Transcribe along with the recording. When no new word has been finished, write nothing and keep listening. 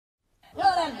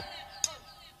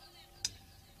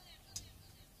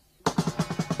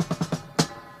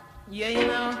Yeah, you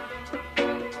know.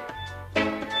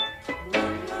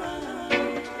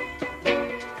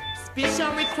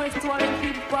 Special request to all the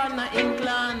people in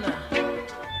England.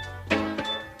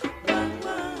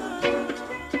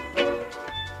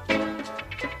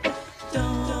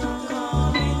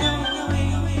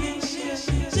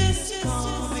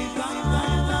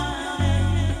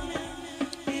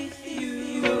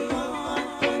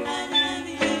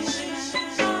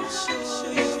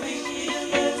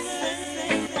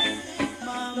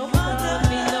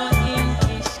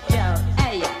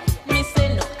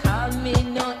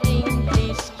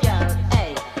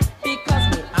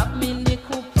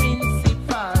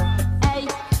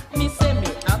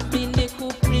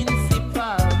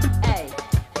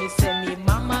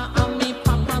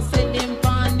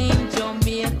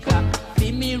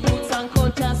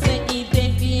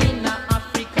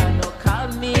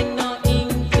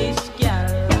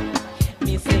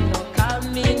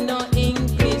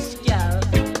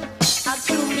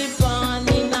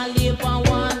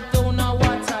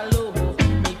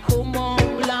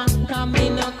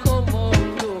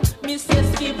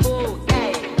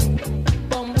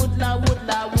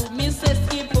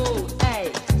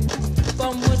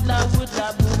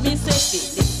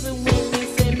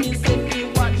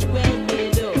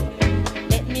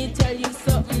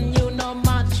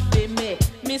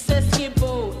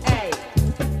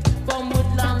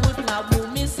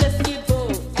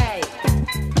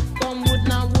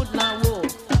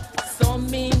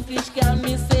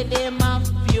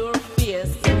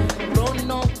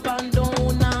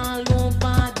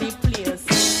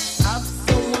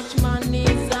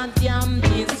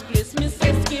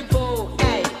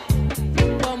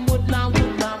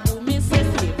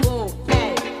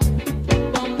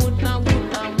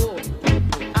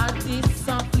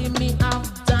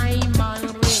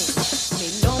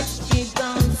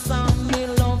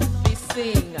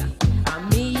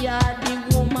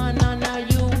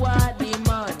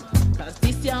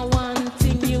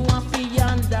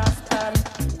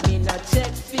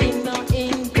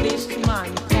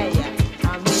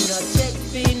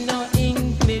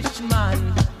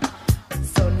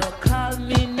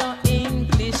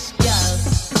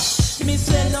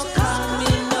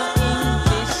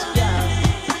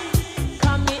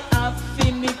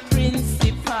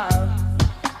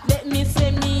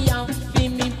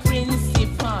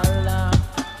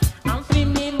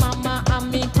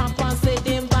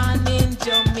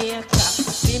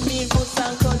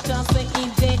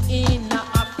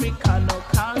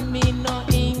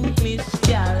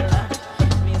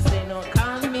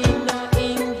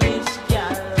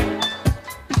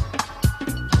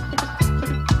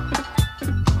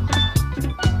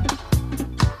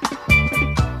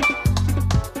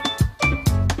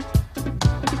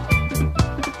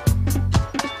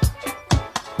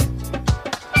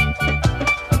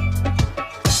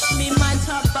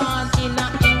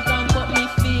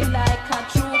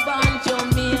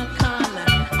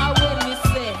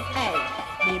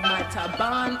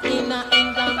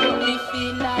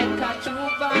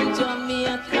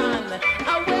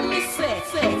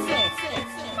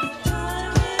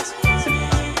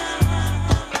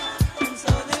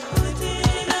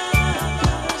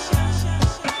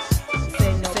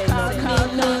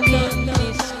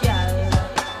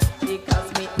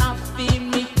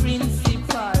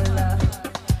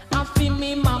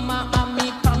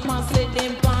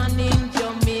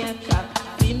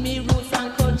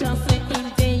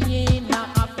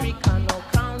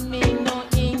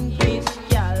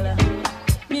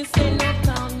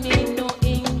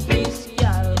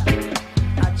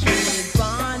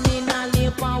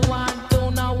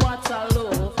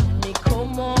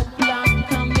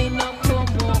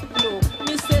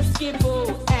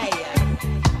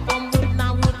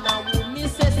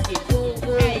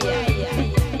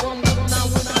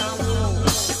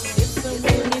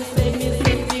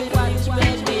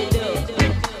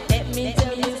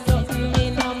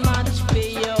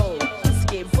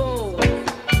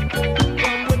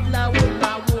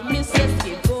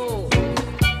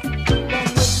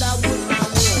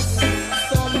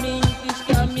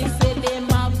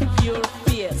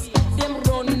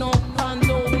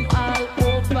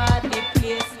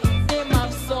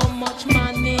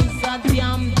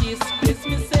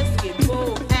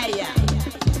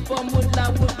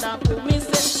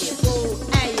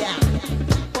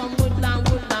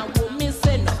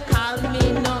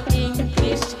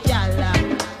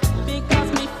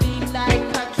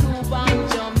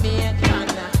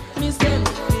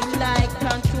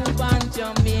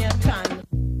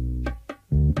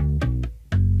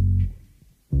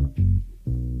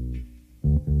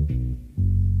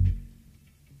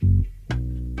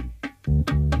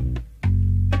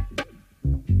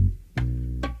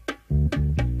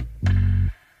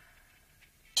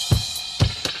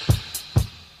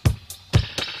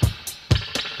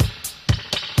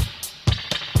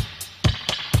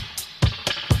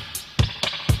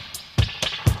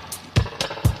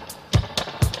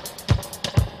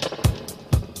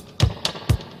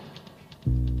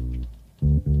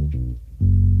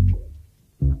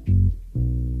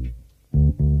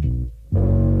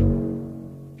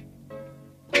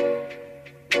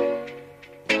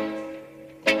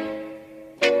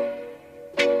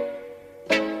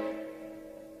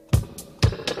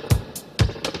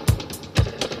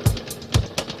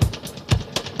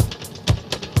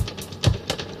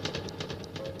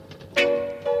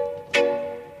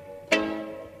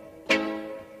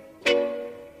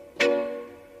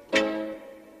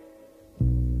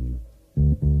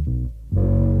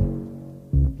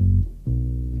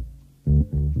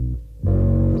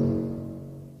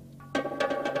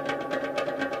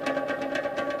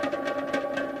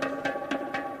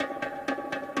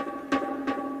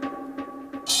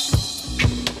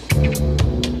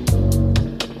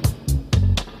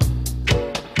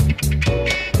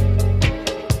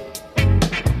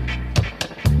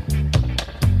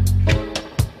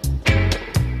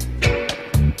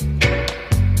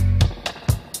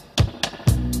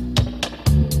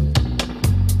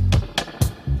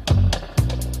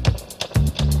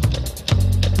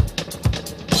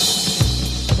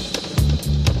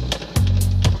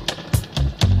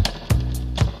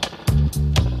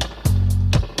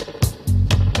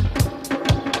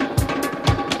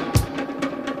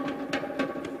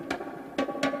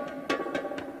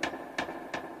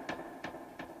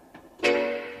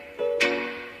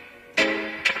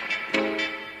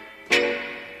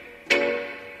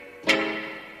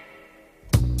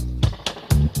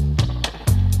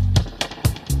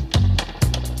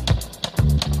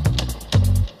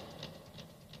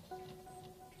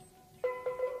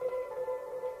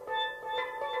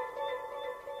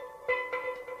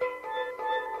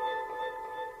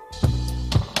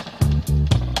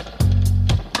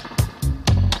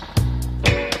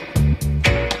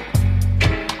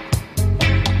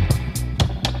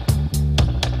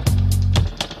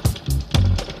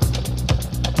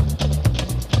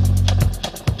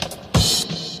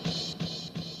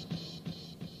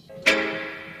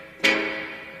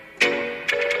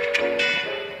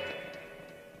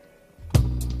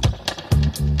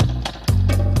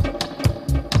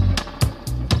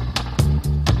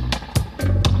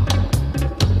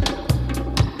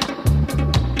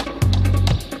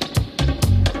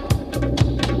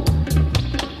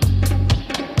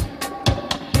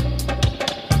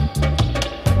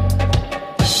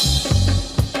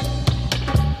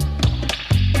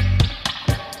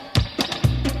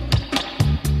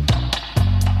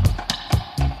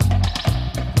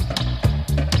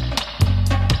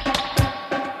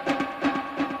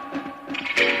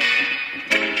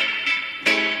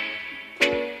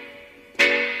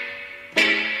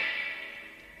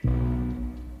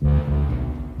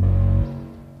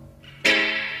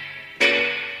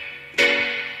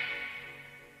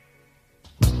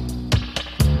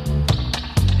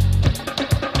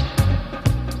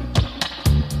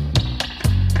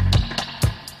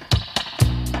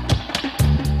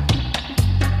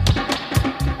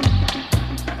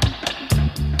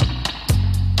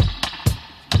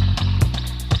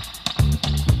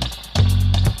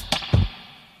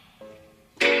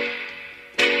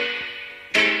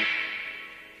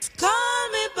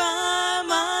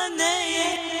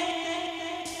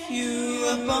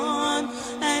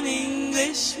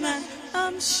 Englishman,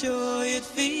 I'm sure you'd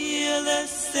feel the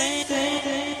same.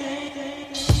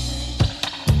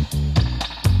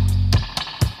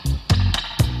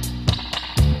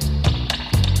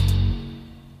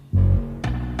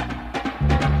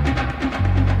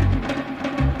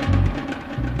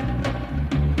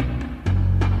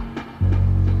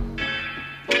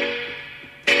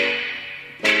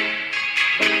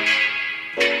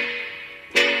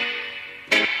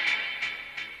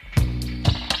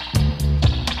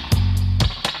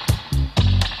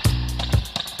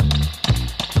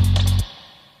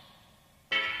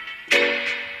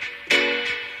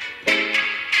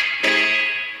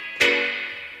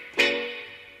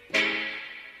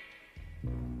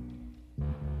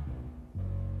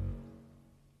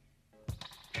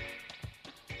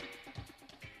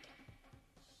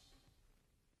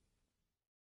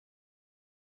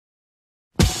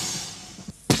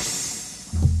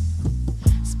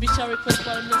 Special request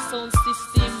for the sound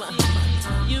system.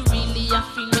 You really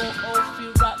have to know how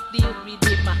to rock the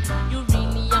rhythm. You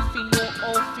really have to know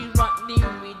how to rock the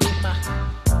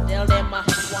rhythm. Tell them,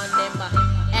 one them,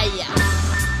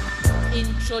 hey.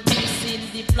 Introducing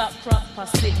the black crop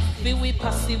posse. Feel we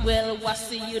posse well,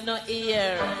 what's you not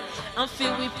here? And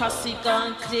feel we posse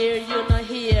gone clear, you not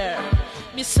here.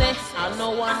 Me say, I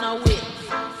know one away,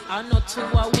 I know two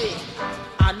away,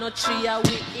 I know three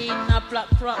away in a black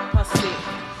crop posse.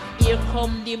 Here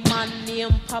come the man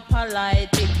named Papa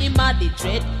Light. Him a the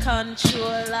dread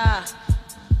controller.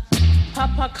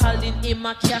 Papa calling him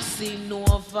a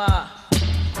Casanova.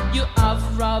 You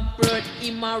have Robert,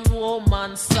 him a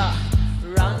romancer.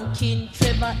 Ranking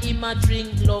Trevor, him a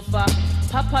drink lover.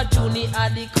 Papa Junior a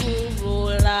the cool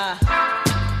roller.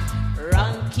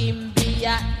 Ranking B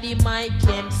at the mic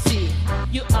MC.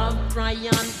 You have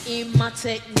Brian, him a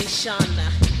technician.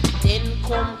 Then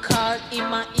come Carl,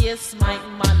 him a ace mic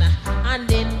man. And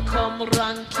then come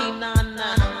Ranking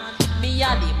Anna. Me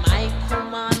a the mic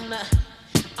woman.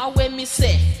 And when me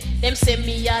say, them say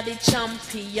me a the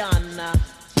champion.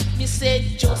 Me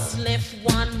say just left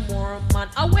one more man.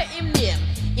 And where him name?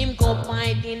 Him go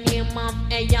by the name of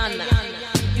Ayana.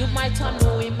 You might have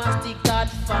know him as the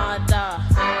Godfather.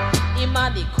 Him a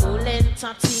are the cool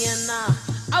entertainer.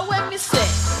 And when me say,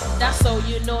 that's how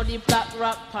you know the black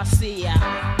rock posse.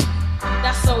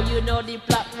 That's how you know the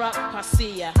black rock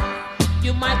posse.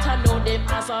 You might have known them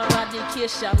as a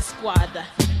radication squad.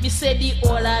 Me say the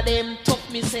all of them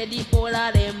tough, me say the all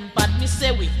of them bad. Me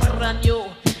say we brand you,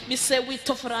 me say we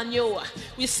tougher than you.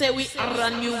 We say we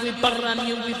run you, we burn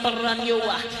you, we burn you.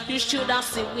 You should have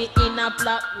seen we in a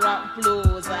black rock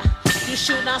blues. You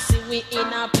should have seen we in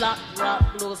a black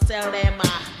rock blues. Tell them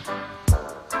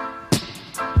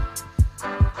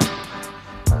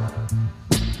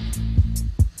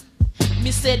Me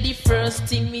say the first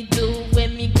thing me do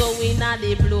when me go in a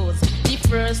the blues. The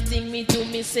first thing me do,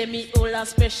 me say me all a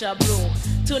special blow.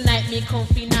 Tonight me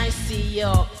comfy nice see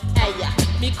you. Hey yeah,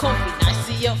 me comfy nice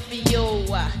see you for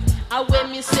you. And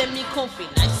when me say me comfy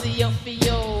nice see you for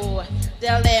you.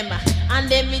 Tell them, and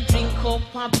then me drink up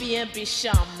a baby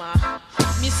shama.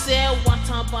 Me say what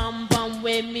a bam bam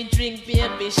when me drink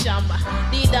baby shama.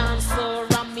 The dancer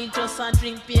and me just a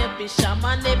drink baby shama.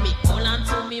 And then me hold on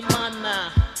to me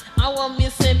man. I want me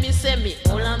say,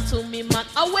 hold on to me man.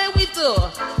 Away we do.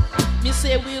 Me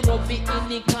say we rub it in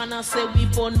the corner, say we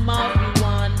burn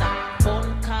marijuana.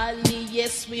 Burn Cali,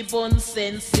 yes we burn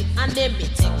Sensi. And then me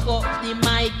take up the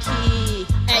mic.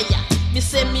 Hey yeah. Me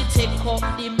say me take up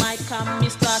the mic and me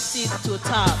started to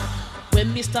talk.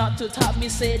 When me start to talk, me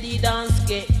say the dance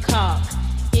get cock.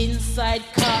 Inside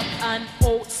cock and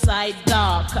outside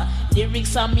dark.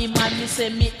 Lyrics on me man, me say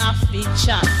me have to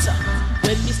chat.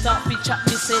 When me start to chat,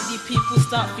 me say the people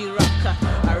start to rock.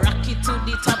 I rock it to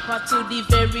the top or to the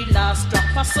very last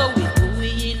drop. So we do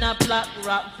we in a black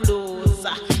rock blues.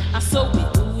 So we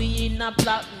do we in a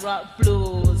black rock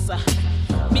blues.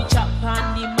 Me chop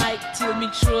on the mic till me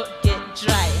throat get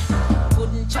dry.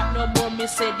 Couldn't chop no more, me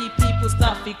say the people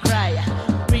start to cry.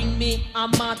 Bring me a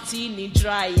martini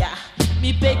dryer.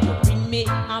 Me beg you, bring me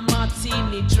a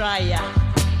martini dryer.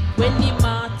 When the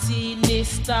martini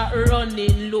start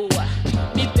running low,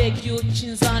 me beg you,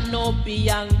 chins and no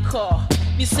Bianco.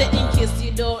 Me say in case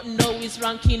you don't know, it's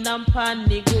ranking and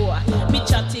panigo. Me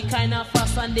chatty kinda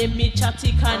fast and then me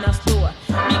chatty kinda slow.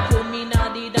 Me come in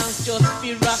at the dance just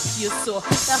fi rock you so.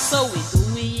 That's how we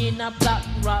do we in a black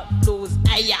rock blues.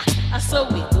 Aya, that's how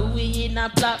we do we in a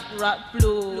black rock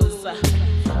blues.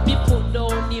 Me put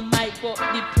down the mic but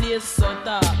the place so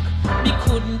dark. Me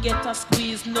couldn't get a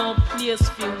squeeze, no place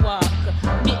fi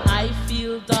walk. Me eye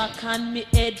feel dark and me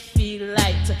head feel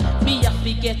light. Me have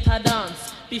to get a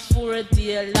dance before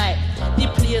daylight. The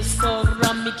place so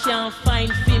ram me can't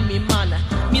find fi me man.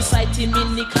 Me sight him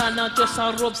in the corner just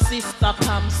a rub sister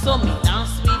Pam. So me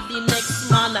dance with the next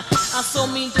man. And so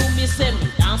me do me say me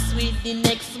dance with the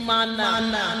next man.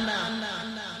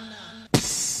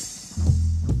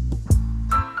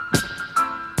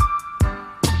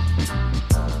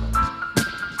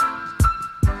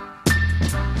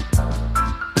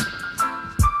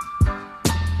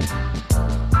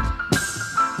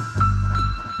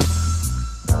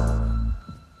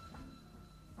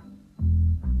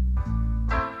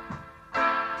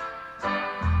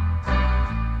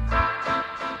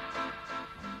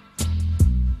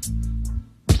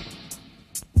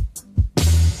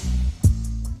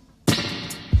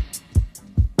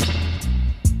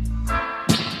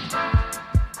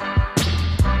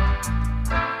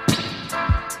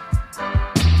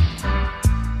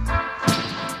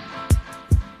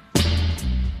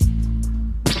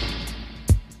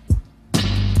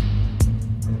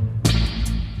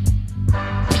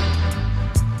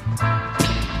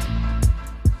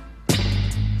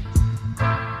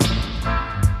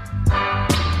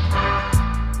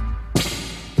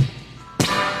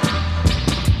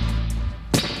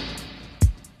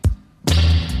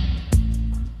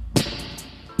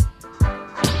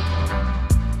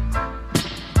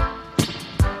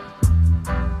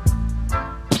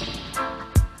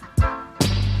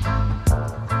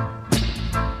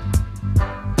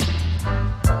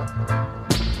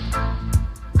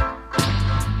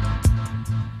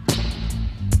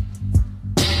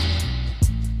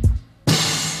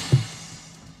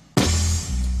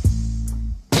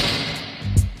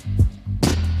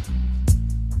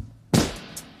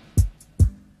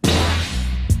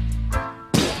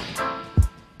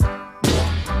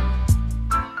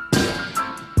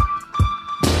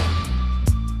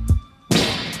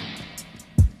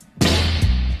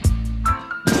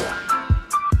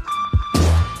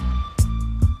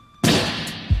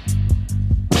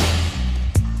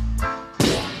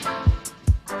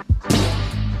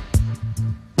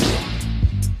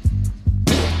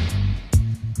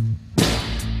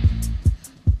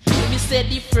 Say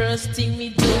the first thing me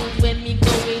do when me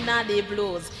go in a the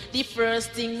blues. The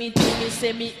first thing me do, me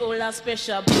say me all a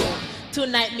special bro.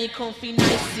 Tonight me comfy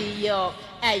nice see yo.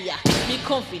 Hey yeah, me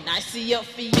comfy nice see yo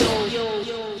for yo, yo,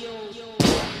 yo, yo.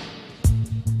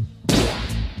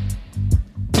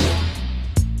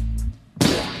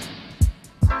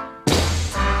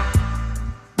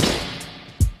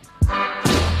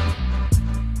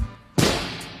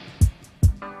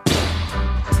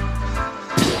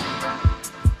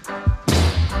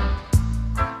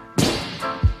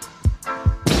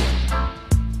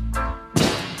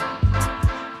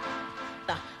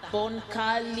 Bon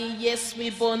Kali, yes, we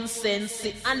bon sense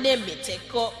it. And then me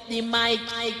take up the mic.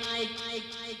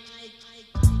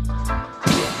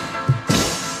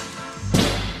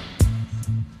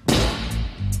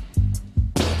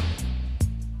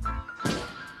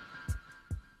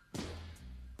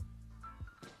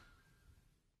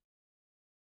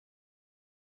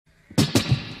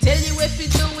 Tell you if you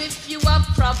do if you have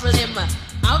problem.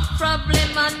 Have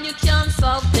problem and you can't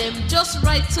solve them. Just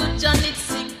write to Janet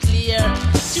Sinclair.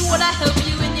 She woulda help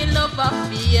you in your love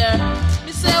affair.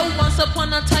 Me say once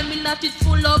upon a time me life is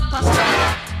full of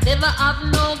pasta. Never have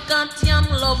no goddamn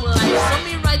love life. So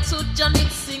me write to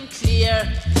Janet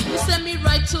Sinclair. Me say me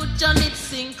write to Janet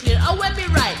Sinclair. And when me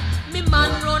write, me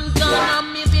man run gun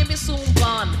and me baby soon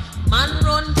born. Man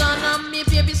run gun and me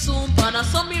baby soon born. And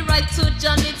so me write to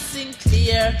Janet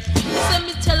Sinclair. Me say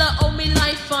me tell her how me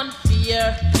life and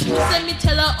fear. Me say me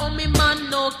tell her how me man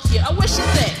no care. And what she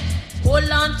say?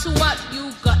 Hold on to what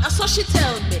you got. That's what she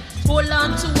tell me. Hold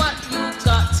on to what you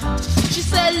got. She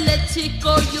said, let it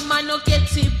go, you might not get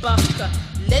it back.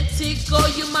 Let it go,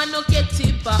 you might not get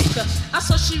it back. That's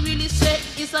what she really said,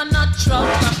 is a natural.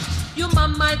 You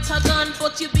man might have gone,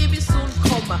 but your baby soon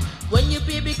come. When your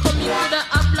baby come, you could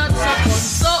have lots of fun.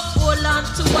 So hold on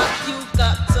to what you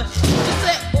got. She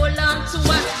said, hold on to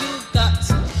what you got.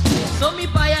 So me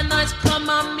buy a nice pram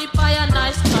and me buy a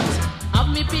nice cat. Have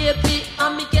me baby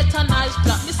and me get a nice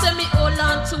flat. Me say me hold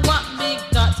on to what me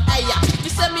got. Hey yeah. Me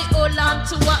say me hold on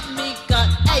to what me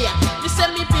got. Hey yeah. Me say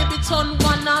me baby turn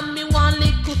one and me one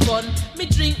little fun. Me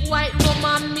drink white rum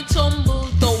and me tumble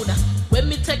down. When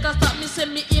me take a stop, me say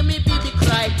me hear me baby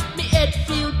cry. Me head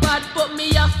feel bad, but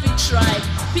me have to try.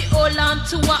 Me hold on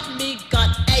to what me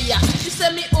got. Hey yeah. Me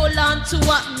say me hold on to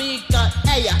what me got.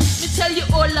 Hey yeah. Me tell you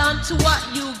hold on to what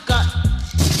you got.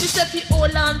 Me say me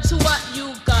hold on to what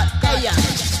you got. Hey yeah.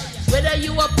 Whether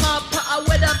you a papa or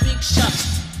whether big shot.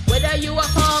 Whether you a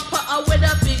papa or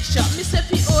whether big shot. Me say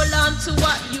me hold on to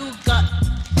what you got.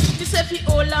 Me say me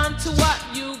hold on to what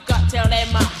you got. Tell them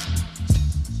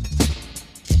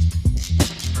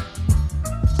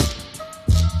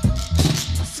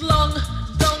Slung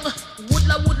dung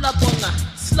woodla bonga.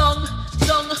 Slung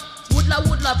dung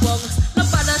woodla bong.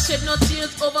 Nobody shed no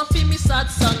tears over for me sad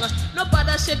song.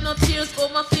 Nobody shed no tears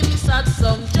over for me sad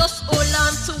song. Just hold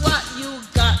on to what you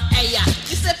got. Hey yeah.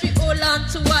 You say fi hold on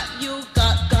to what you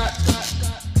got.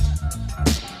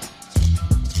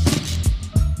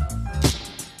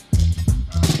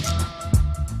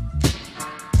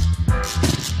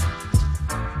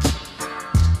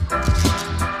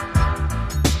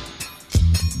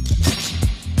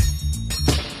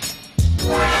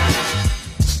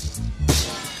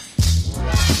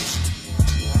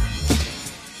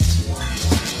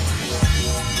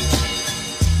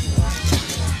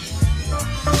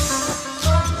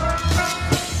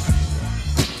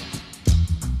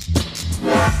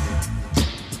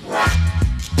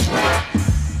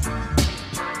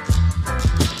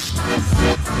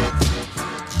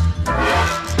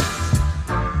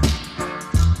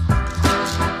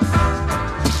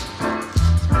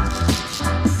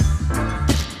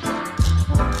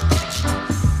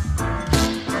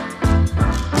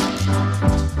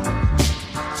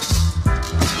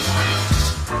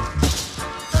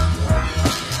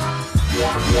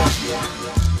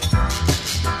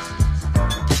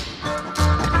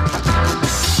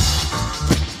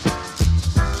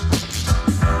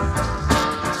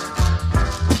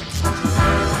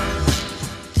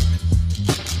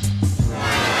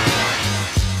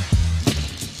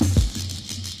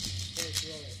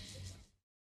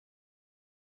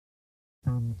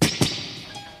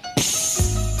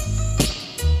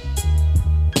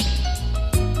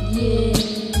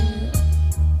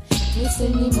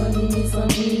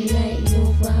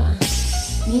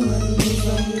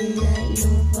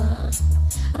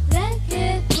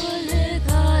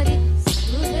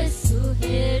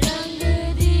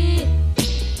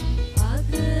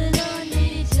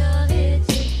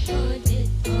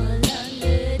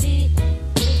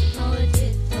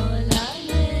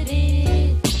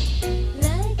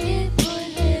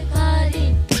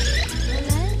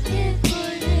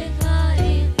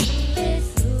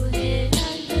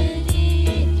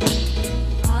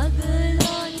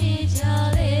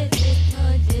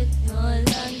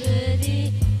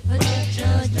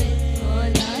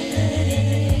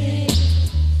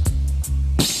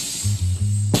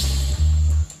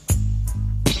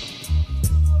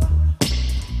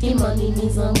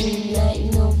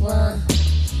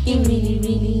 You really,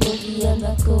 really love me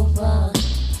undercover.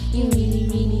 You really,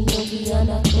 really love me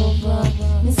undercover.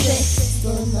 Me say,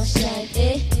 sun a shine,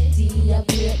 dear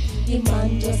break. The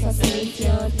man just a say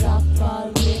can't drop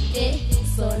all way,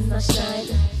 sun a shine,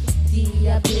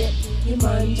 dear break. The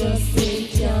man just say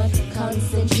can't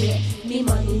concentrate. Me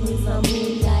money is a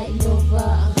moonlight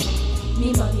lover.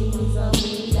 Me money is a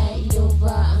moonlight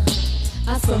lover.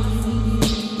 I saw me really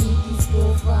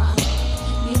discover.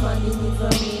 Me money is a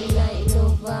moonlight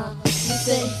lover. You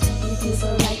say, you feel so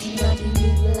right in the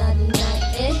middle of the night,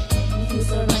 You feel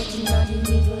so right in the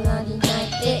middle of the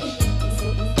night,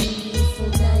 It's so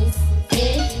nice,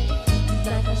 It's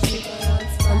like a sugar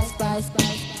and spice.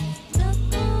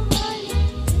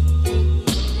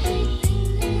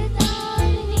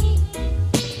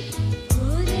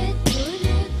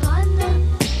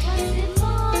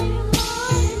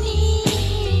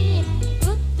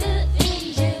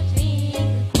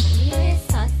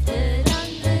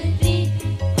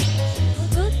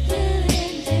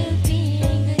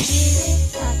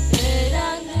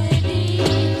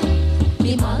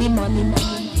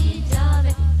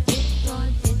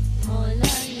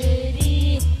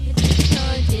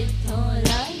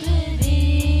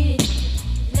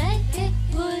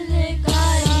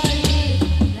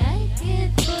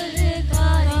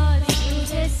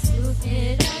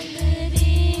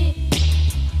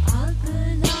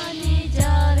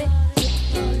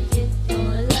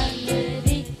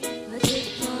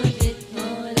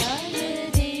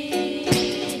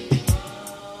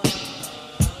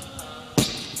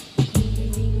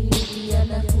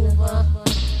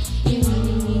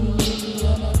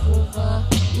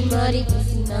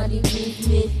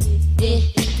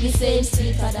 Me say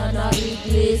sweeter than a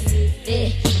replace.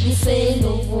 Me say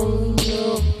love for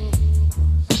love.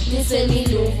 Me say me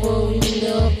love for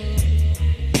love.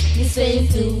 Me say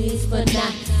do is for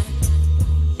night.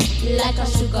 Like a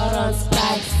sugar and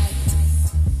spice.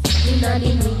 Inna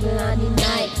the middle of the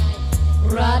night.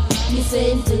 Rot, me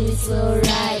say do it so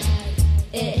right.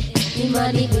 Me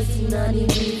money goes inna the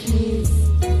business.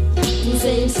 Me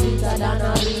say sweeter than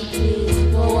a replace.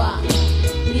 Wow.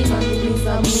 Me money is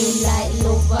a moonlight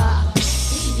lover.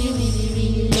 You really,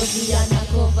 really love me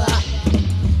undercover.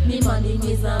 Me money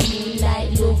is a moonlight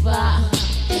lover.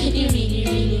 You really,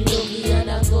 really love me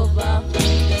undercover.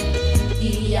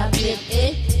 Yeah, baby,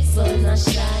 sun a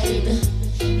shine.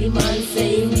 The man say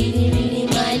you really, really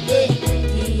mind it.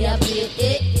 Yeah,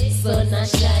 baby, sun a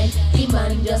shine. The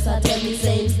man just a tell me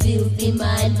say him still be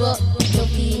mine, but no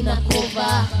be in a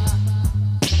cover.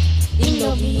 Him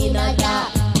no be in a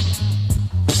dark.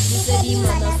 You say the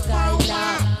man a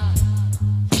skylark.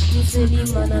 You say the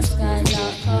man a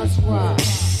skylark, cause what?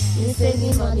 You say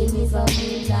the man is a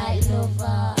moonlight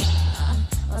lover.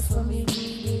 As for me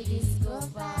really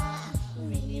discover.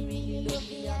 Really, really love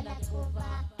the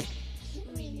undercover.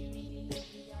 Really, really love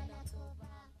the undercover.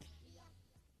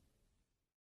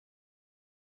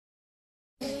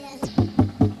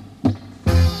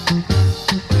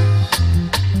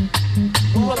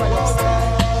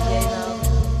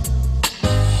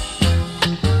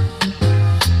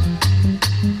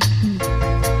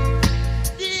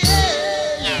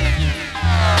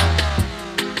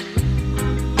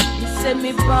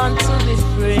 Me born to be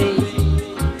free.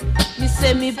 Me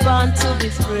say me born to be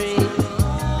free.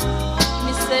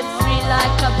 Me say free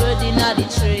like a bird in the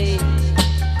tree.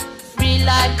 Free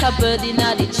like a bird in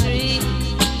the tree.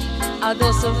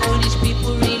 Although some foolish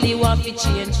people really want to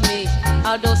change me.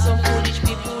 Although some foolish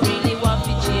people really want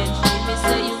to change me. Me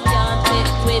say you can't take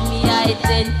away me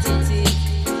identity.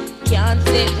 Can't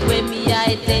take away me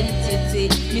identity.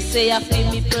 Me say I feel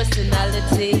me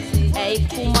personality. Hey,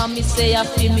 Kuma, me say I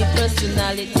feel me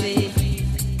personality.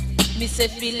 Me say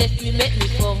feel let me make me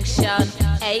function.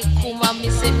 Hey, Kuma, me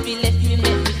say feel let me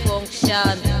make me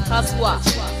function. Cause what?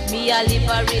 Me a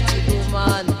liberated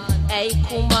woman. Hey,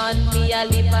 Kuma, me a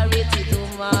liberated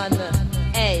woman.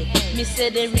 Hey, me say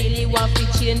they really want to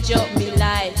change up me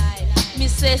life. Me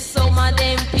say some of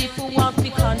them people want to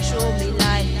control me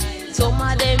life. Some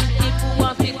of them people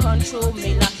want to control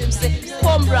me life. Them say,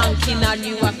 come ranking and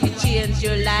you have to change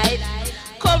your life.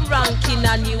 Come ranking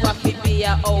and you have to be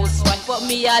a housewife. But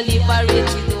me a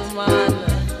liberated woman.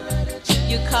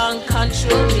 You can't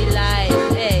control me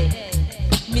life. Hey,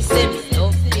 me say me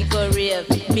love me go rave.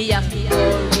 Me have to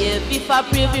go rave. If I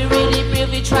brave, really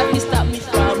brave, you try to stop me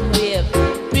from rave.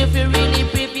 Brave, really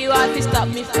brave, you have to stop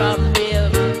me from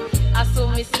rave. And so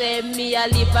me say me a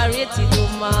liberated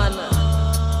woman.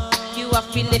 You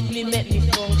have to let me make me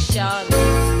function.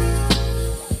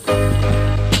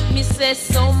 Me say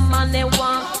some man they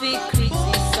want to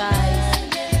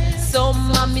criticize. Some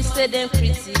man me say them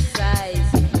criticize.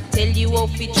 Tell you how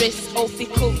fi dress, how fi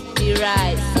cook the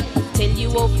rice. Tell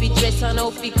you how fi dress and how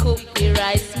fi cook the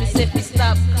rice. Me say fi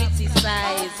stop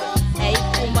criticize. Hey,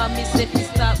 Kuma, me say fi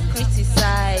stop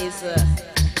criticize.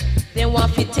 Then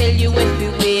want fi tell you if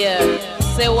you wear.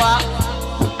 Say what?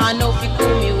 I know fi cool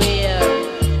me wear.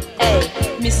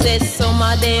 Hey, me say some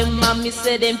of them and me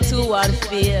say them too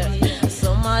unfair.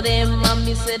 Some of them and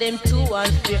me say them too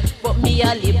unfair. But me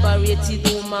a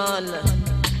liberated woman.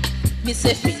 Me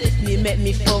say fi let me make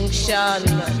me function.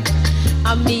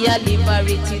 And me a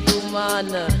liberated woman.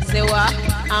 Say what?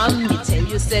 And me tell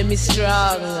you say me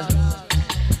strong.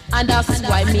 And that's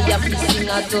why me have to sing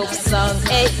a dub song.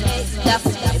 Hey, that's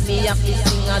why me have to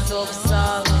sing a dub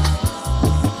song.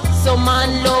 Some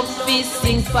man love fi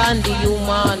sing fan the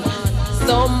human.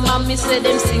 Some man me say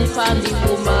them sing fan the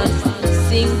woman.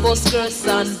 Sing both skirts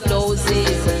and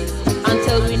blouses.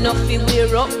 Until we know fi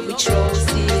wear up with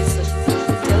trousers.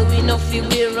 Till we know fi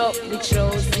wear up with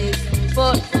trousers.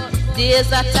 But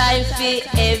there's a time for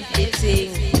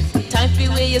everything. Time for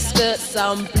wear your skirts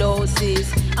and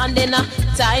blouses. And then a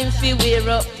time for wear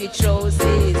up your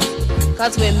trousers.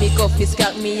 Cause when me go fi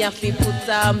scat me have to put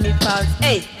on me pants.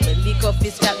 Hey, when me go fi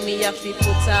scat me have to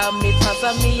put on me pants.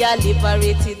 And me a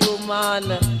liberated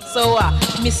woman. So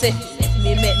me say let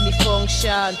me make me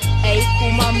function. Hey,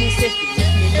 Kuma, me say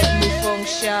let me make me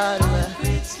function.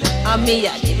 And me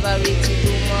a liberated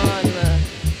woman.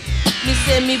 Me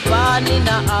say me born in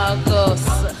a August.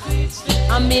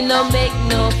 And me no make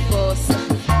no fuss.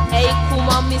 Hey,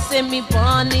 Kuma, me say me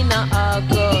born in a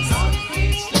August.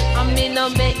 And me no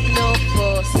make no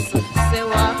fuss. Say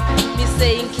what? Me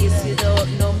say in case you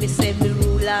don't know, me say me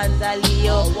rule under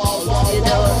Leo. If you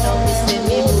don't know, me say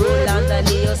me rule under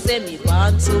Leo. Say me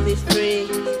born to be free.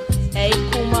 Hey,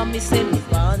 Kuma, me say me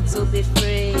born to be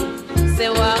free. Say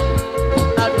what?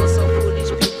 Although some foolish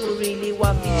people really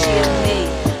want me chain me.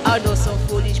 Although some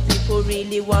foolish people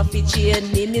really want to chain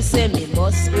me. Me say me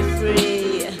must be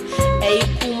free. Hey,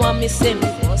 Kuma, me say me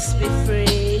must be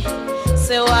free.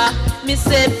 Say what? Me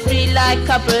say free like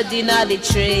a bird in the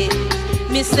tree.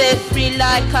 Me say free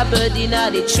like a bird in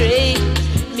the tree.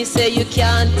 Me say you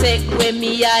can't take away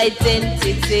me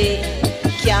identity.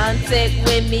 Can't take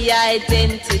away me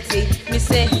identity. Me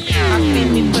say I feel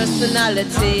me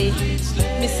personality.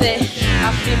 Me say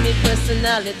I feel me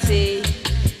personality.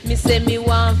 Me say me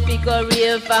want figure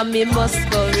rave and me must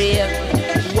go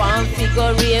rave. Want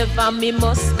figure rave and me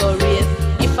must go rave.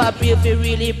 If I brave you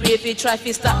really brave, you try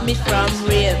to stop me from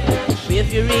rave.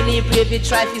 Brave you really brave, you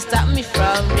try to stop me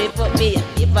from rave. But me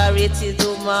a liberated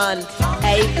woman.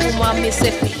 Hey, Kuma, me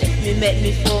say let me make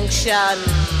me function.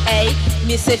 Hey,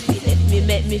 me say let me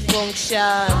make me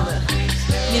function.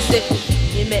 Me say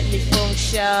let me make me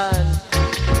function.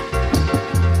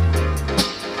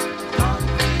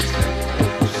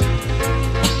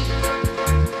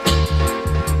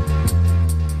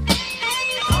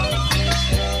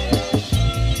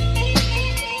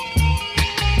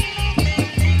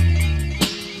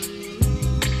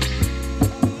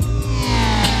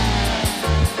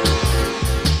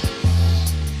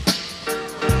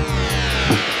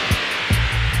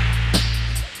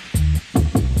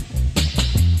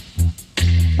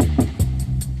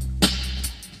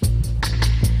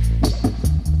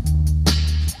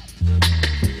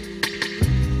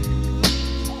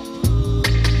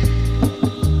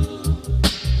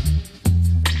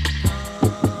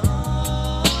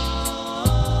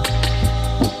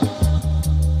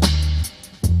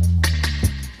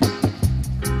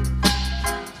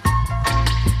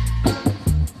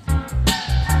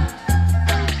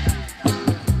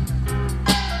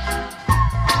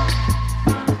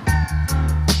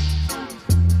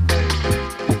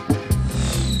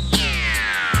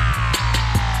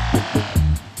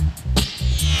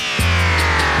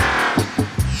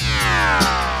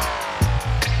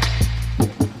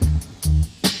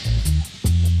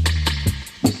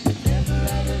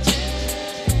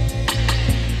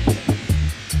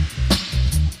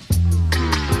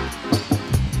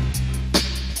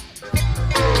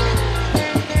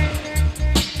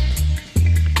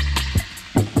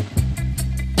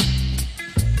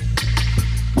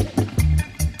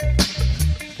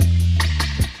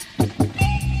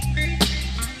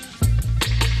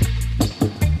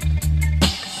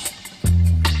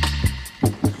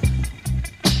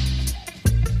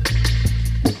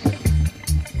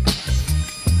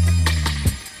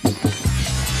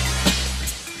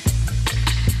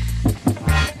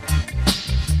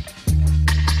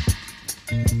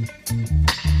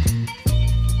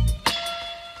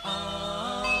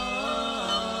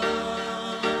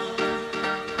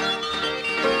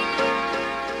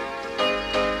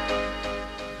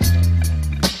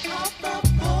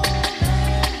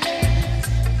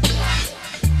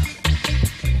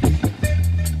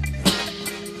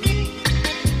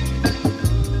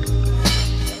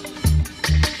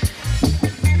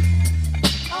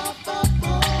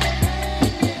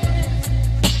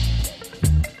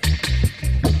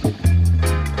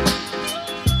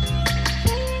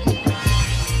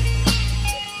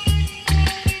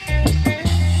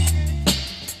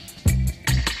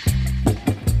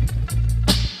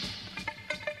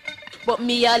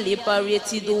 Me a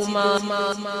liberated woman.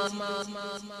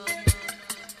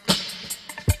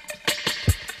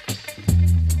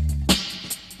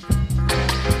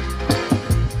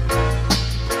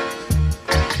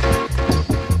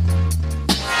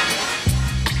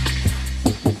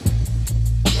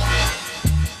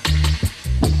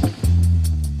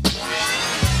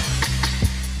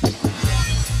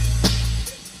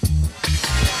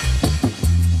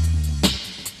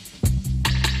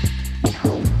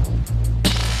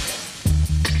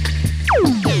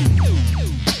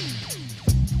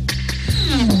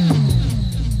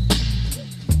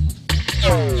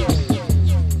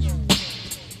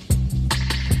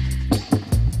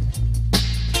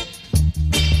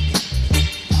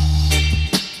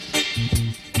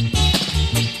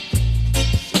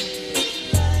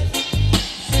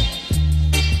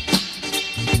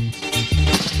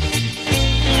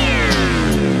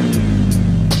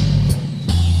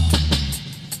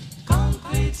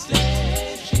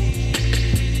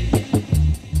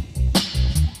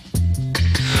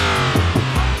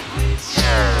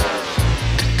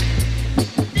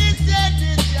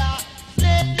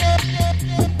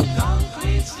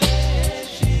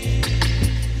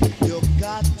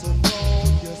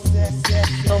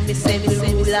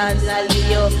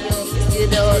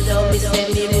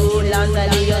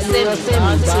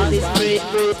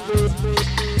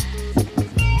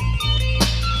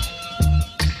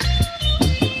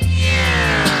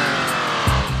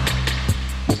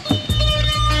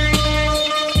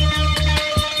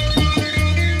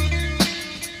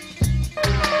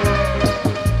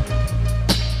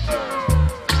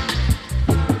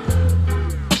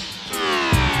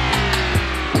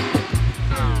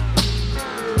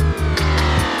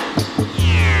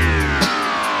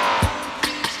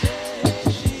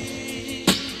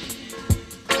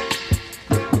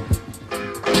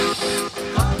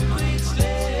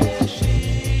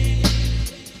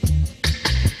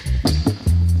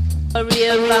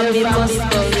 Me must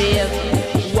go rave.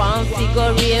 One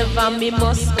figure rave and me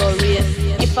must go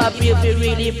rave. If I brave, be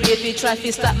really brave, you try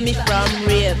to stop me from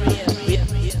rave.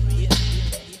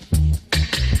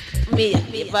 Me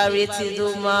liberated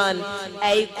woman.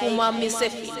 I come and me say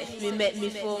feel it, me make me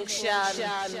function.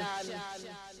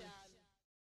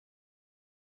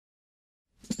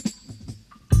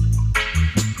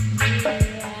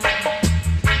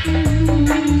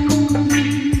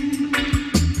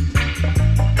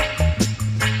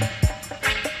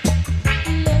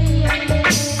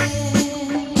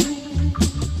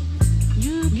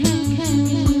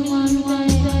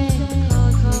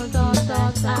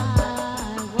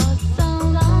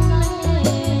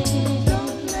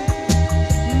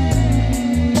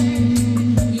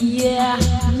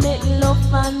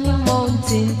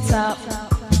 Top.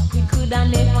 We coulda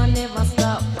never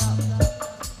stop.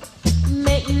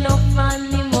 Make love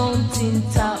on the mountain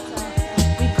top.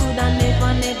 We coulda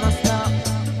never stop.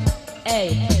 Hey,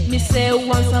 me say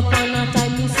once upon a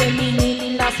time, me say me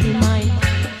nearly lost me mind.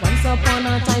 Once upon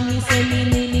a time, me say me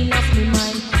nearly lost me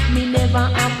mind. Me never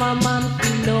have a man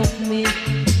to love me.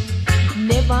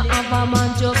 Never have a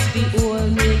man just be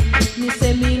hold me. Me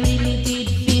say me really did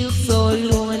feel so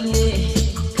lonely.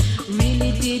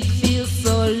 Really did feel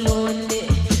so lonely.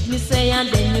 Me say and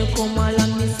then you come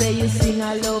along, me say you sing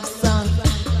a love song.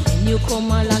 Then you come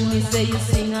along, me say you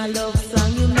sing a love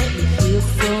song. You make me feel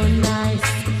so nice.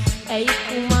 Hey,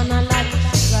 come on, I like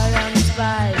sugar and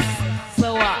spice.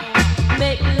 So what?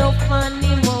 Make love on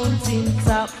the mountain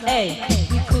top. Hey,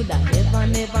 we coulda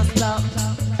never stop.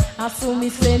 I saw me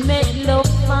say make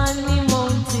love on the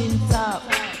mountain top.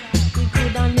 We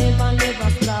coulda never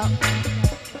stop.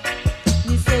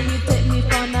 Me say you take me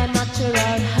on a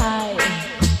natural high.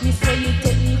 Me say you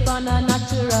take me on a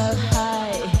natural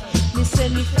high. Me say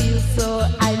me feel so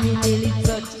high, me nearly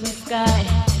touch the sky.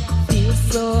 Feel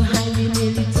so high, me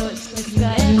nearly touch the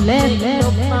sky. Make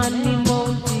love on the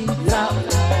mountain top.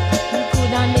 We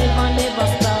coulda never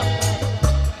stop.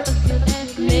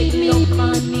 Make love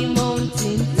on the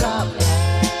mountain top.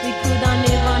 We coulda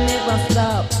never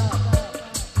stop.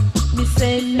 Me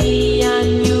say me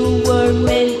and you were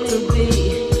meant to be.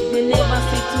 They never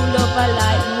see two lover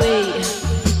like we.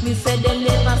 Me say they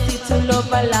never see two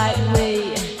lover like we.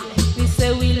 We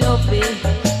say we love it.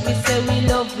 We say we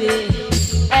love it.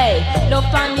 Hey,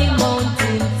 love on the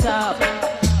mountain top.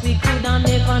 We coulda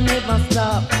never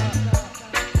stop.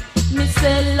 Me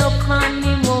say love on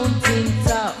the mountain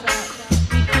top.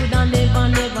 We coulda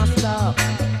never stop.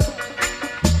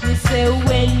 Me say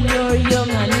when you're young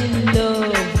and in love.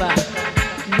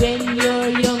 When you're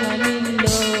young and in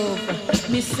love,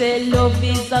 me say love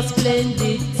is a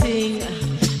splendid thing.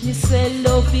 Me say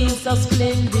love is a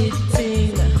splendid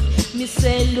thing. Me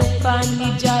say look on on the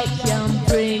joy can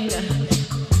bring.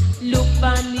 Look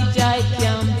on the joy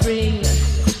can bring.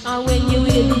 And when you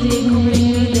will bring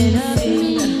me then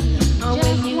sing. And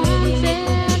when you will bring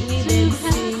me then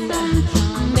sing.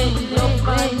 Make love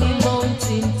on the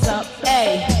mountain top. Hey,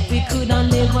 we coulda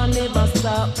never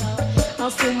stop.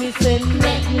 And so me say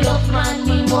make love on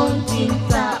the mountain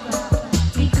top.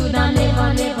 We coulda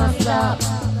never stop.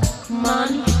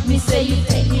 Man, me say you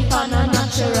take me on a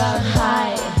natural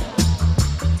high.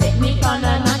 Take me on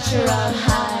a natural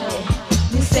high.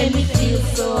 Me say me feel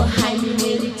so high, me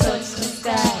nearly touch the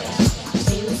sky.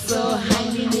 Feel so high,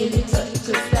 me nearly touch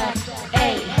the sky.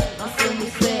 Hey, and so me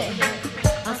say,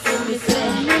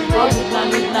 oh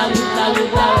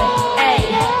woodla, hey,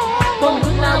 oh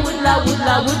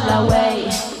woodla way.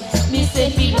 Me say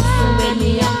feel so when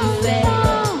me have to say,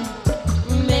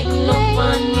 make love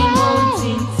on the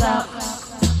mountain top.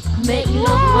 Make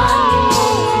love on the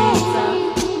mountain top.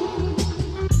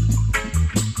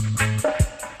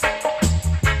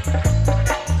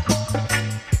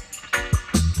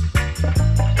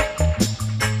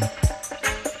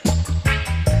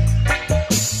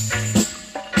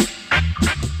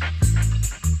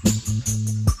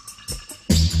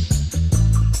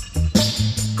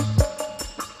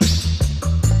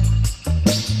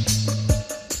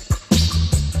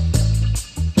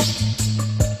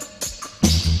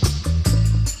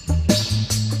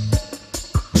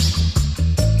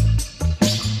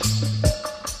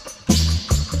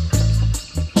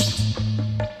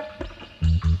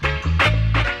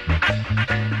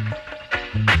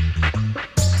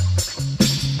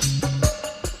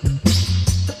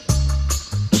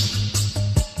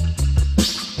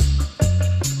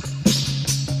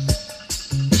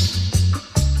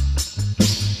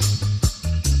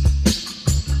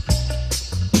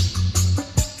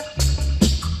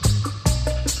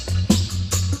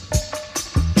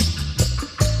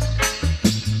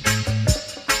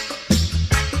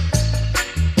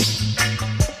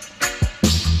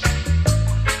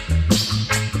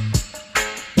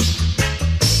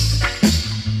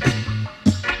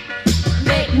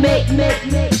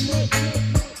 Make